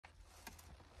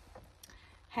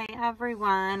Hey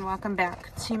everyone, welcome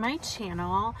back to my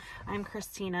channel. I'm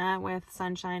Christina with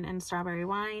Sunshine and Strawberry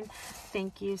Wine.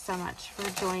 Thank you so much for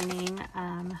joining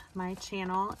my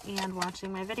channel and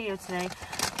watching my video today.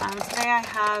 Today I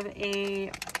have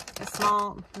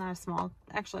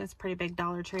actually it's a pretty big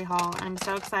Dollar Tree haul. I'm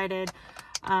so excited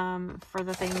for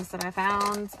the things that I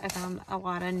found. I found a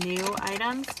lot of new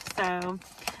items. So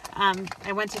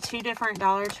I went to two different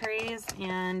Dollar Trees,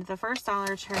 and the first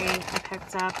Dollar Tree I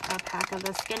picked up a pack of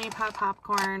the Skinny Pop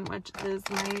popcorn, which is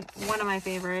one of my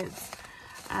favorites.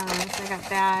 So I got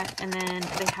that, and then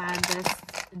they had this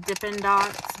Dippin'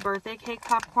 Dots birthday cake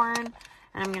popcorn,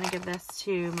 and I'm going to give this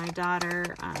to my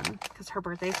daughter because her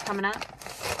birthday's coming up.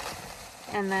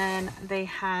 And then they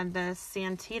had the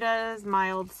Santitas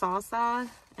mild salsa,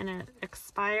 and it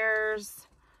expires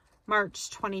March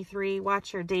 23.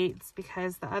 Watch your dates,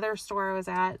 because the other store I was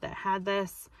at that had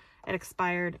this, it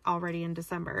expired already in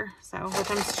December. So, which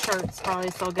I'm sure it's probably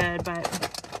still good, but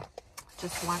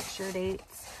just watch your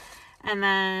dates. And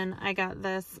then I got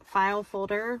this file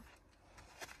folder,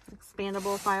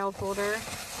 expandable file folder.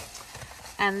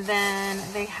 And then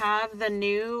they have the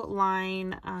new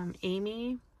line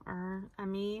Ami.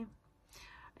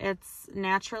 It's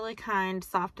Naturally Kind,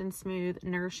 Soft and Smooth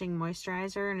Nourishing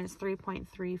Moisturizer, and it's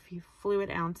 3.3 fluid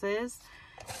ounces.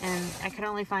 And I could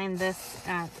only find this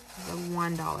at the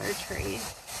 $1 Tree.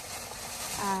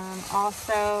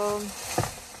 Also,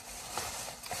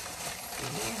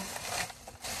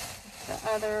 the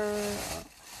other,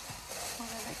 where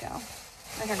did it go?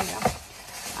 Oh, here we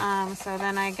go. So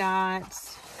then I got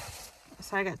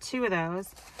two of those,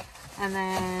 and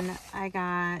then I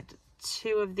got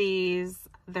two of these.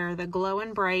 They're the Glow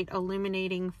and Bright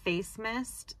Illuminating Face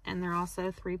Mist, and they're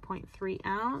also 3.3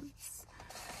 ounce.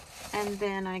 And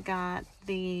then I got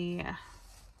the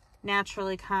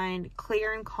Naturally Kind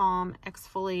Clear and Calm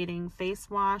Exfoliating Face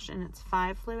Wash, and it's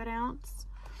 5 fluid ounce.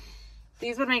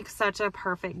 These would make such a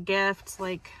perfect gift,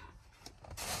 like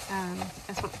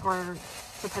or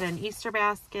to put in Easter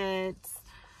baskets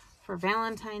for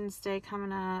Valentine's Day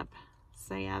coming up.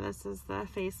 So yeah, this is the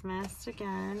face mist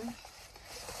again.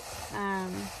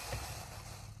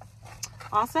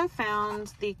 Also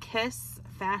found the Kiss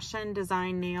Fashion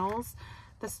Design Nails.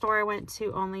 The store I went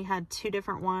to only had two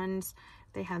different ones.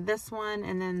 They had this one,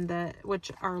 and then which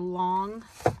are long,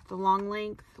 the long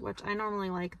length, which I normally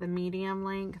like the medium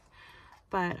length,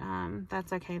 but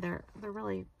that's okay. They're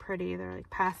really pretty. They're like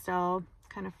pastel,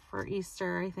 kind of for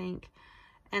Easter, I think.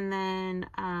 And then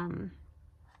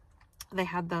they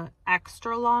had the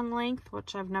extra long length,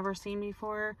 which I've never seen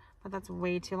before, but that's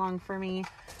way too long for me.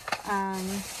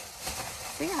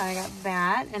 So yeah, I got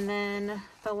that. And then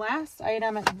the last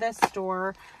item at this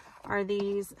store are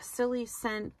these Silly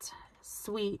Scent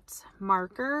Sweet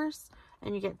markers,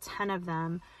 and you get 10 of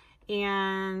them.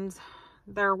 And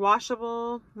they're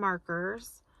washable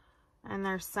markers, and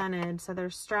they're scented. So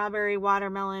there's strawberry,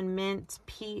 watermelon, mint,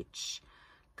 peach,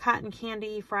 cotton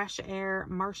candy, fresh air,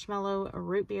 marshmallow,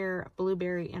 root beer,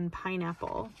 blueberry, and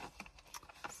pineapple.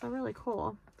 So really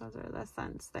cool. Those are the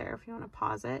scents there if you want to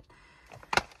pause it.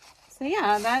 So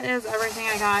yeah, that is everything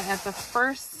I got at the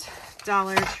first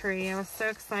Dollar Tree. I was so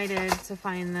excited to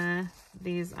find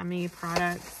these Ami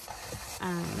products.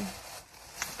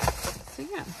 So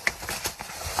yeah.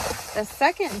 The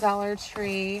second Dollar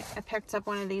Tree, I picked up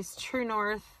one of these True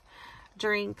North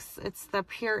drinks. It's the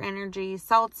Pure Energy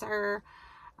Seltzer.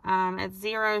 It's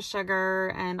 0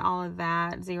 sugar and all of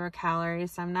that, 0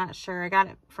 calories. So I'm not sure. I got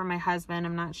it for my husband.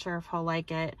 I'm not sure if he'll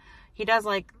like it. He does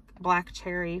like black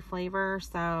cherry flavor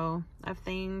of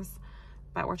things,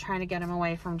 but we're trying to get him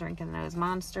away from drinking those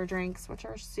Monster drinks, which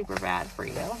are super bad for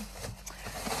you.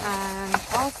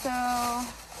 Also,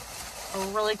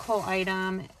 a really cool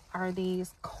item are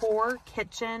these Core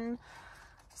Kitchen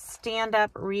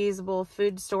stand-up reusable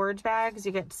food storage bags.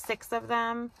 You get 6 of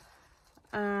them.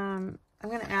 I'm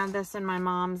going to add this in my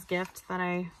mom's gift that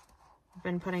I've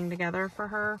been putting together for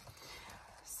her.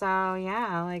 So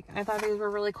yeah, like I thought these were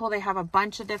really cool. They have a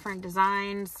bunch of different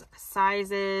designs,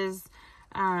 sizes.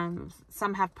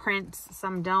 Some have prints,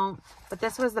 some don't. But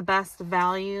this was the best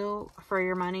value for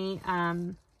your money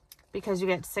because you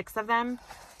get 6 of them.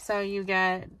 So you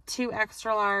get 2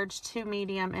 extra large, 2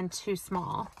 medium, and 2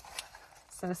 small.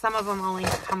 So some of them only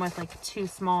come with like 2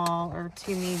 small or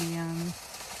 2 medium.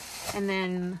 And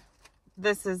then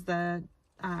this is the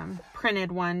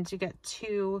printed ones. You get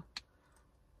 2.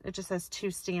 It just says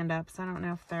 2 stand-ups. I don't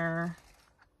know if they're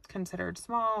considered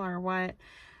small or what.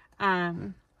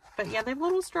 But yeah, they have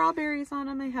little strawberries on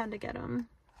them. I had to get them.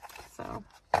 So,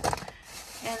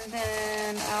 and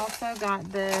then I also got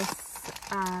this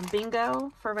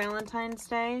bingo for Valentine's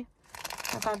Day.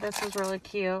 I thought this was really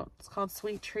cute. It's called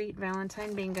Sweet Treat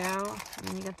Valentine Bingo. And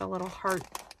then you get the little heart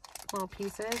little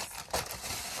pieces.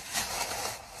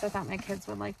 So I thought my kids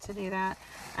would like to do that.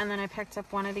 And then I picked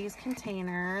up one of these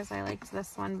containers. I liked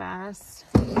this one best.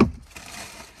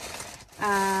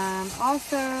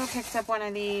 Also picked up one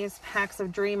of these packs of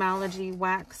Dreamology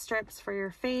wax strips for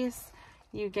your face.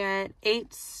 You get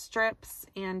 8 strips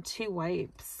and 2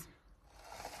 wipes.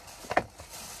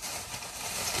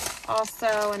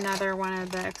 Also another one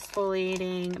of the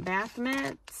exfoliating bath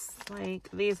mitts. Like,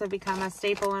 these have become a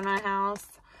staple in my house.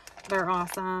 They're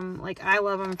awesome. Like, I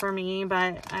love them for me,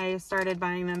 but I started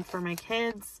buying them for my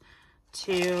kids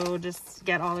to just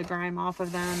get all the grime off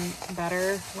of them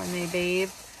better when they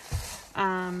bathe.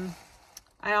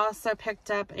 I also picked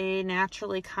up a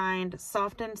Naturally Kind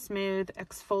Soft and Smooth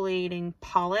Exfoliating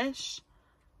Polish.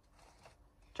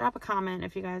 Drop a comment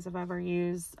if you guys have ever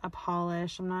used a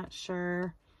polish. I'm not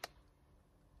sure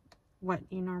what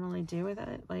you normally do with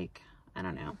it. Like, I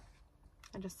don't know.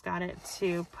 I just got it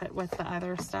to put with the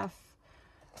other stuff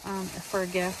for a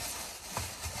gift.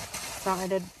 So I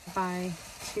did buy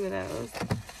 2 of those.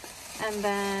 And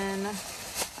then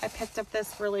I picked up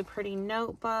this really pretty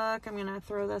notebook. I'm going to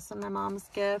throw this in my mom's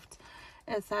gift.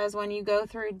 It says, when you go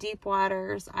through deep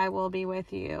waters, I will be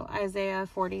with you. Isaiah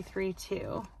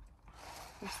 43:2.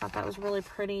 I just thought that was really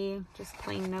pretty. Just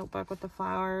plain notebook with the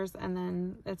flowers. And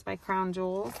then it's by Crown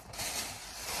Jewels.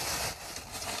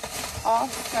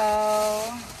 Also,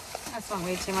 I spent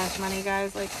way too much money,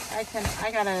 guys. Like,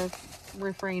 I gotta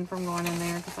refrain from going in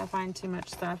there because I find too much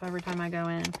stuff every time I go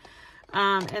in.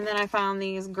 And then I found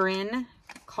these Grin.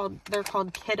 They're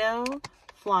called Kiddo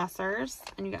flossers,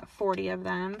 and you got 40 of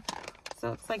them. So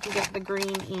it looks like you get the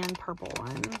green and purple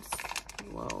ones.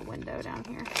 A little window down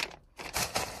here.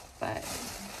 But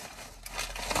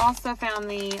also found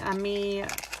the Me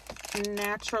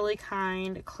Naturally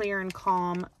Kind Clear and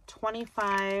Calm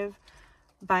 25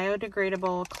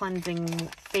 biodegradable cleansing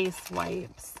face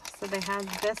wipes. So they had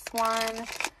this one.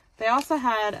 They also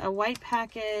had a white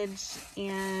package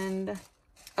and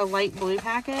a light blue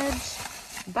package.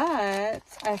 But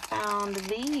I found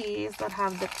these that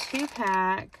have the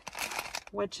 2-pack,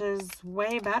 which is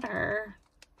way better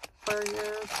for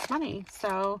your money.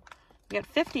 So you get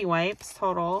 50 wipes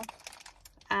total.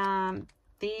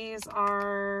 These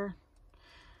are,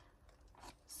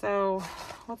 so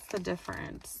what's the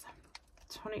difference?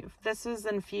 This is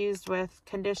infused with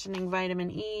conditioning vitamin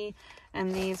E,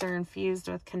 and these are infused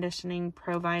with conditioning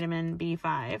provitamin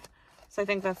B5. So I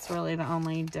think that's really the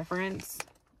only difference.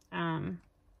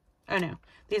 Oh no,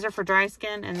 these are for dry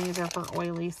skin and these are for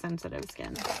oily, sensitive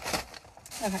skin.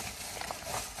 Okay,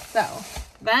 so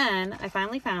then I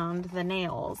finally found the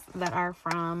nails that are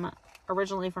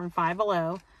originally from Five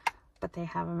Below, but they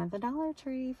have them at the Dollar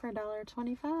Tree for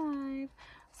 $1.25.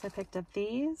 So I picked up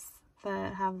these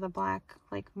that have the black,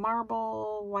 like,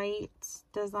 marble white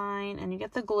design, and you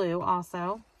get the glue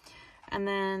also. And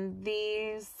then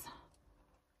these,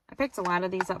 I picked a lot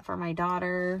of these up for my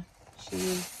daughter.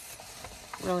 She's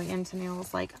really into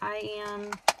nails like I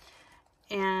am.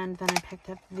 And then I picked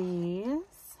up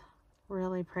these,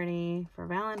 really pretty for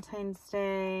Valentine's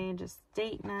Day, just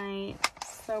date night,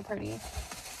 so pretty.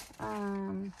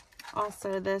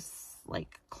 Also this,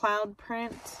 like, cloud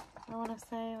print, I want to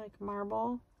say, like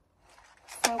marble,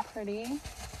 so pretty.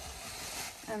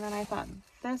 And then I thought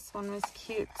this one was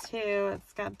cute too.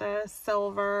 It's got the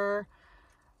silver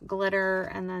glitter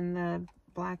and then the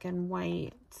black and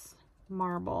white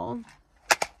marble.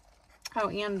 Oh,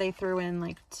 and they threw in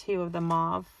like 2 of the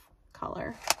mauve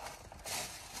color.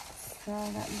 So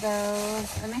I got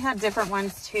those. And they had different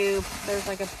ones too. There's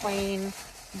like a plain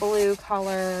blue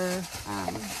color.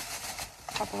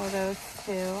 A couple of those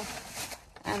too.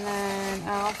 And then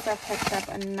I also picked up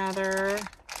another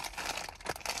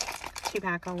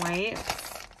 2-pack of wipes.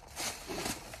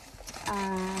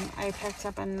 I picked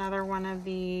up another one of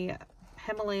the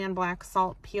Himalayan black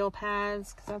salt peel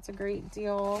pads because that's a great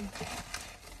deal.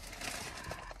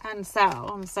 And so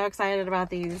I'm so excited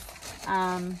about these.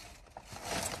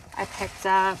 I picked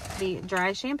up the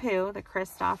dry shampoo, the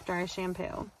Kristoff dry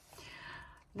shampoo.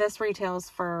 This retails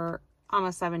for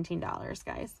almost $17,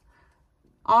 guys.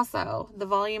 Also, the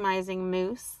volumizing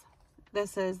mousse.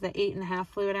 This is the 8.5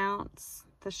 fluid ounce.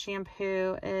 The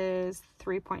shampoo is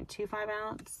 3.25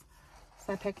 ounce.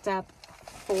 So I picked up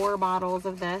 4 bottles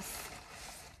of this.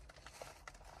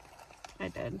 I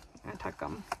did. I took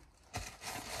them.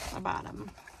 I bought them.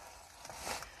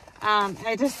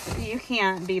 You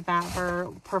can't beat that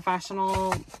for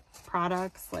professional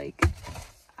products. Like,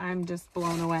 I'm just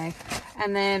blown away.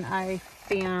 And then I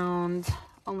found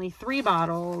only 3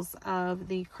 bottles of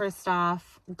the Kristoff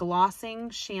Glossing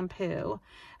Shampoo.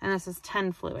 And this is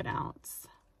 10 fluid ounce.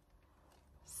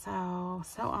 So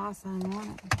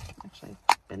awesome. Actually,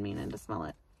 been meaning to smell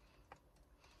it.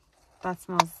 That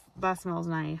smells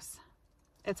nice.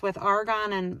 It's with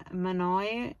argan and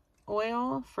manoi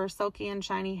oil for silky and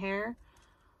shiny hair.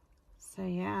 So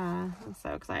yeah, I'm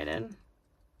so excited.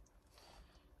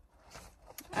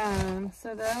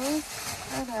 So those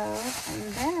are those.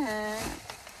 And then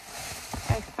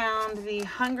I found the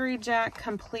Hungry Jack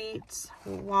Complete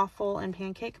Waffle and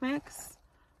Pancake Mix.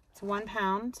 It's 1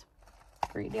 pound.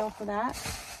 Great deal for that.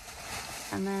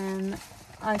 And then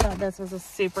I thought this was a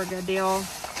super good deal.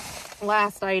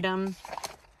 Last item,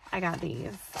 I got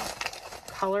these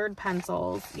colored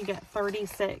pencils. You get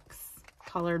 36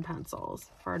 colored pencils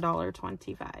for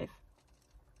 $1.25.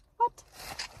 What?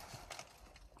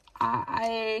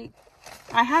 I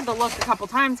had to look a couple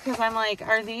times because I'm like,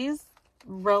 are these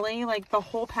really, like, the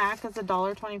whole pack is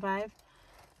 $1.25?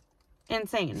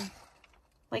 Insane.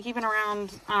 Like, even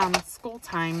around school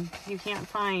time, you can't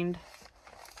find.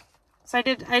 So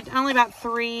I only bought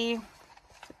 3.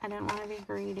 I didn't want to be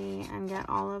greedy and get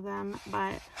all of them,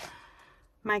 but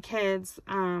my kids,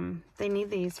 they need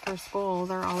these for school.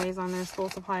 They're always on their school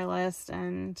supply list,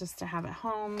 and just to have at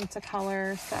home to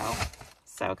color.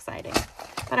 So exciting.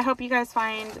 But I hope you guys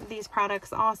find these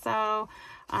products also,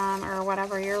 or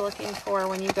whatever you're looking for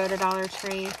when you go to Dollar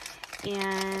Tree.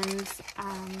 And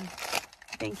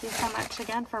thank you so much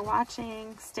again for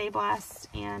watching. Stay blessed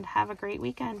and have a great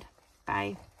weekend.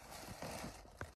 Bye.